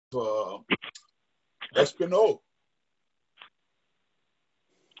Espinal.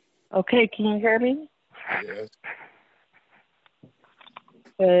 Okay, can you hear me? Yes.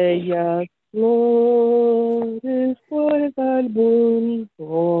 Bellas flores vuelva el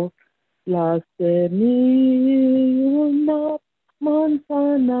bulbo, las semillas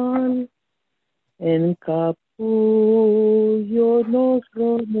manzanal, en capullo nos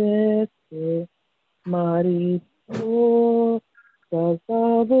promete, mariposas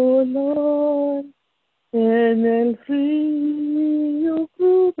a volar, en el frío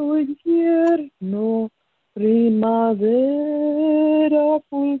crudo invierno, primavera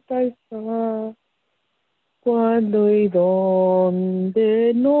oculta está, cuando y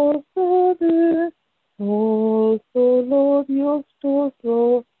donde no sabe, no solo Dios nos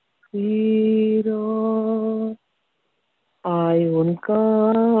lo dirá. Hay un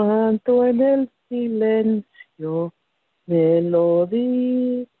canto en el silencio,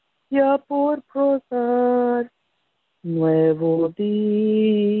 melodía por cruzar, nuevo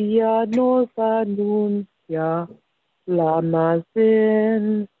día nos anuncia la más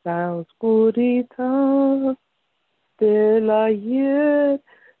densa oscuridad del ayer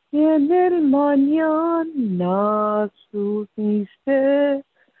y en el mañana su misterio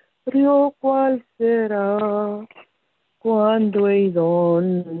cuál será, cuando y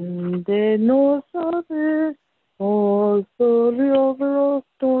dónde no sabe, solo Dios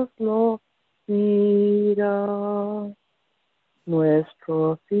nos lo dirá.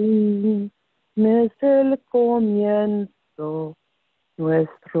 Nuestro fin es el comienzo,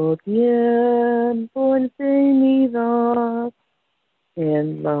 nuestro tiempo infinidad,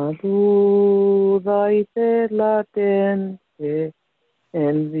 en la duda y latente,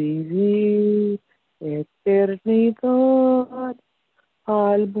 en vivir eternidad,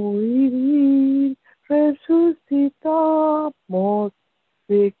 al morir resucitamos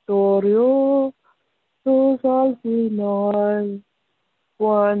victoriosos al final,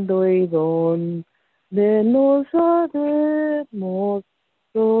 cuando y donde no sabemos,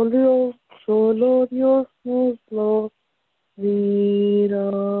 solo Dios nos lo dirá.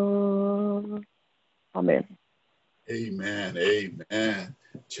 Amén. Amen. Amen.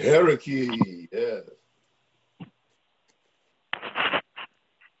 Cherokee. Yes.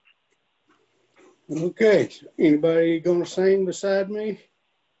 Okay. Anybody gonna sing beside me?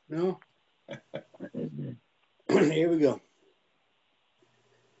 No? Here we go.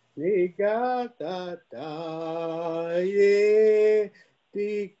 Nigataye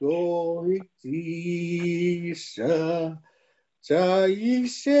tiko hitisa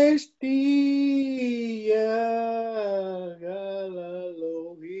saisestia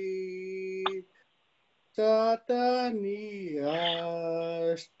galalohi satani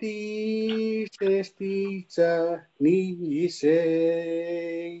asti sestitsa nisei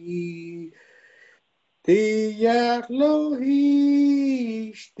Tiyak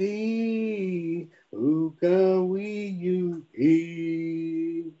lohishti ukawiyuhi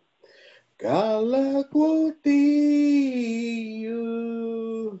galakwotiyu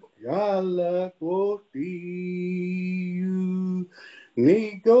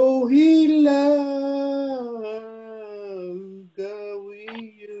nigohila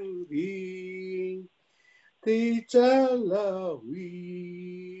ukawiyuhi Tichala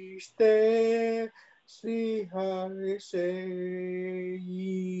wiste si harisei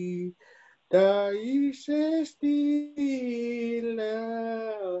daisestila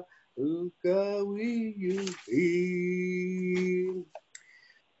ukawiyuhi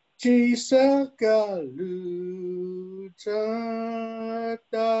Chisakalucha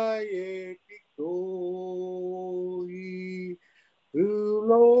tayetikoi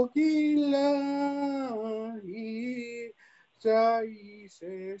Ulogilahi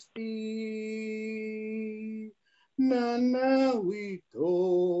saisesti nanawitota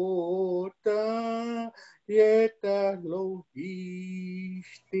yeta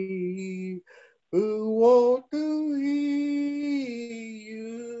lohisti uotuhiyu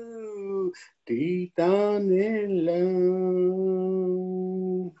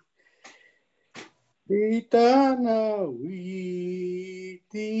titanelang Titana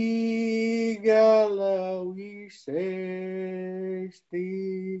witi galawi sesti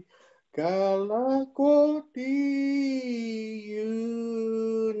kalakoti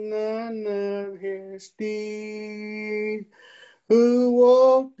yunana hesti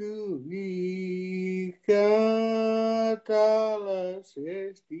uotu ikatala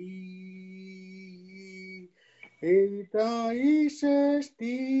sesti Eta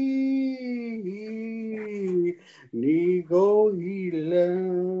isesti nigo ilam.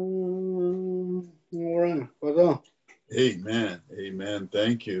 Orang, pardon. Amen. Amen.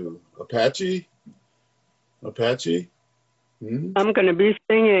 Thank you. Apache? Apache? Hmm? I'm going to be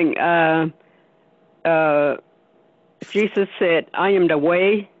singing. Jesus said, I am the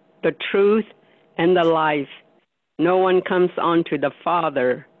way, the truth, and the life. No one comes unto the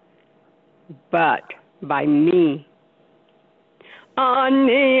Father but by me.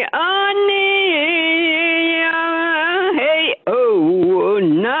 Ani, ani, hey, oh,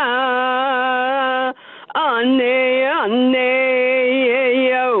 na. Ani, ani,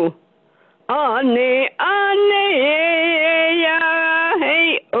 yo. Ani, ani,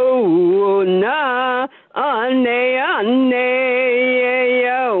 hey, oh, na. Ani, ani,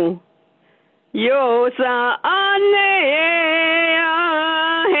 yo. Yo sa ane,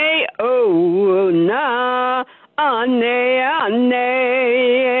 hey, oh, na. Ane, ane,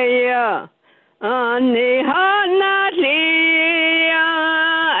 ane, hanali,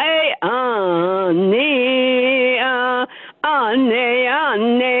 hey, ane, ane, ane,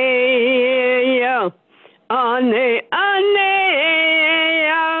 ane, ane,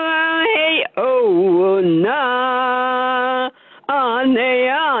 hey, oh, na. Ane,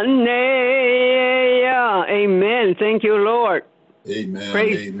 ane. Amen. Thank you, Lord. Amen.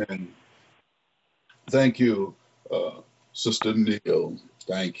 Praise. Amen. Thank you, Sister Neil.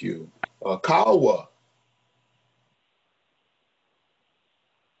 Thank you. Kawa.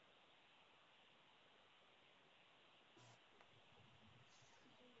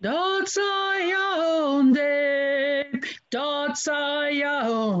 Dotsayaonde,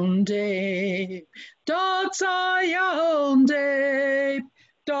 Dotsayaonde, Dotsayaonde,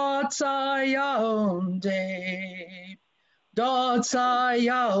 Dotsayaonde,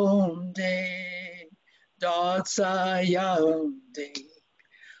 Dotsayaonde, Dotsayaonde.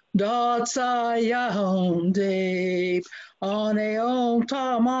 Dotsayaonde, Aneon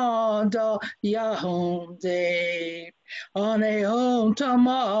Tamada Yahonde, Aneon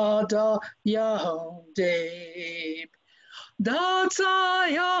Tamada Yahonde.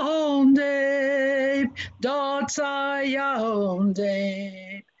 Dotsayaonde,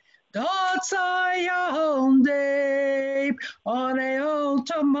 Dotsayaonde, Dotsayaonde, Aneon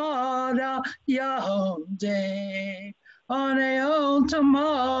Tamada Yahonde. Aneon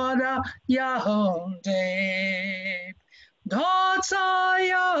Tamada Yahonde.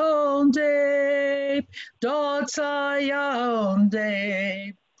 Dotsayaonde, Dotsayaonde,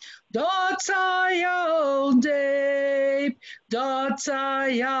 Dotsayaonde,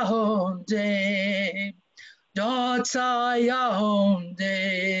 Dotsayaonde,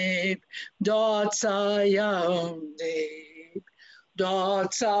 Dotsayaonde, Dotsayaonde,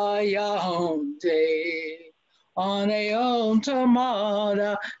 Dotsayaonde. Aneon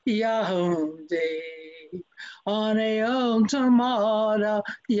Tamada Yahonde, Aneon Tamada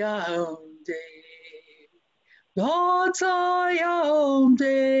Yahonde.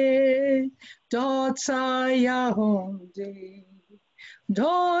 Dotsayaonde, Dotsayaonde,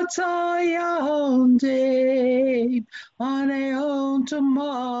 Dotsayaonde, Aneon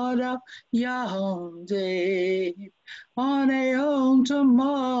Tamada Yahonde, Aneon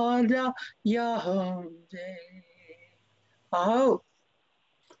Tamada Yahonde. Oh.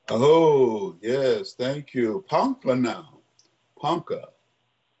 Oh, yes. Thank you. Ponka now. Ponka.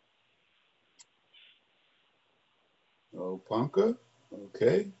 Oh, Ponka.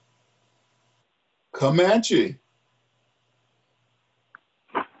 Okay. Comanche.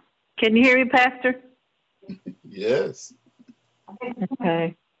 Can you hear me, Pastor? Yes.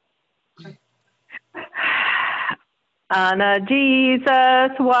 Okay. Ana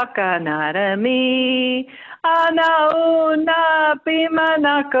Jesus wakana me, ana una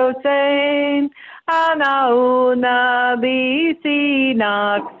pimanako chain, ana una bisi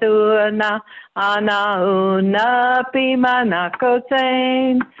naksuna, ana una pimanako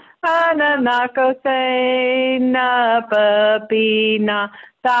chain, ana nako chain na papina,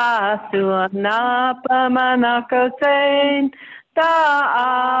 tasuna pamanako chain,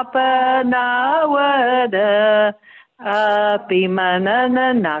 ta apana wada. Api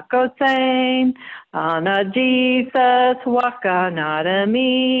manana nakotain, ana Jesus wakanara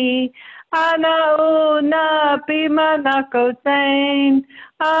me, ana una pima nakotain,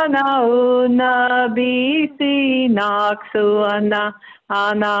 ana una bisi naksuana,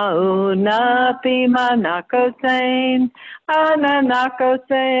 ana una pima nakotain, ana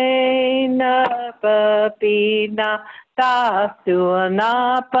nakotain papina,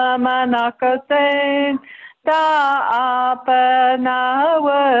 tasuana pamanakotain. Ta apana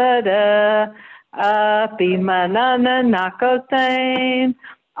wada api manana nakotain.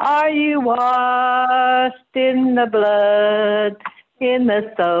 Are you washed in the blood, in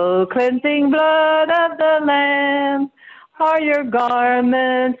the soul cleansing blood of the Lamb? Are your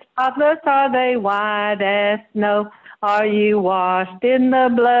garments spotless? Are they white as snow? Are you washed in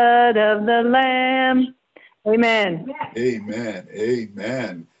the blood of the Lamb? Amen. Amen.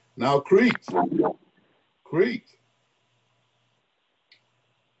 Amen. Now, Creek. Creek.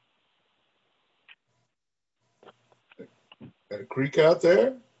 Got a creek out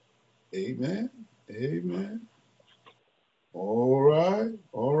there? Amen. Amen. All right.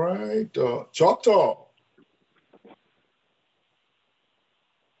 All right. Choctaw.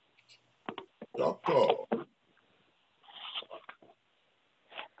 Choctaw.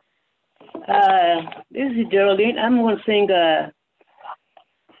 This is Geraldine. I'm going to sing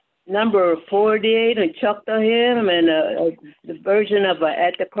number 48 in Choctaw hymn and the version of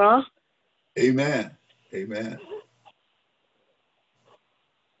At the Cross. Amen. Amen.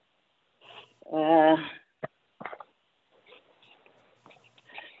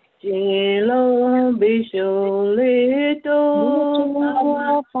 Jelo bisholito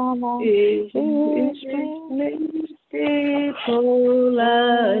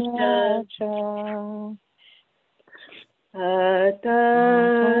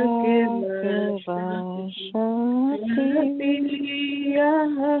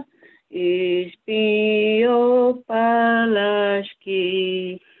Ispio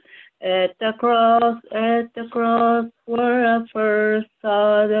palashki. At the cross, where I first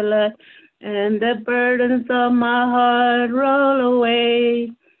saw the light, and the burdens of my heart roll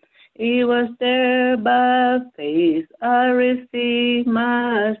away. He was there by faith, I received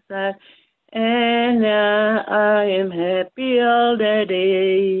my sight, and now I am happy all the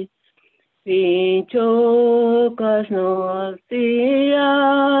day. Pincho kasno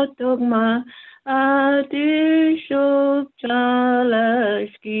siya togma adishok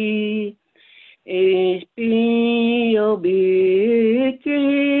chalashki. Espio bichi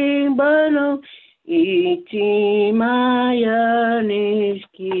bano ichi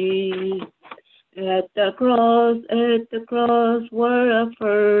mayanishki. At the cross, where I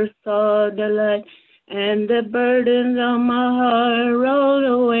first saw the light, and the burdens of my heart rolled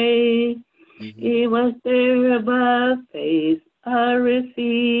away. It was there by faith I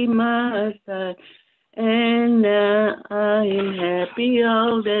received my sight, and now I am happy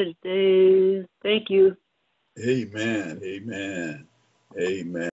all the days. Thank you. Amen. Amen. Amen.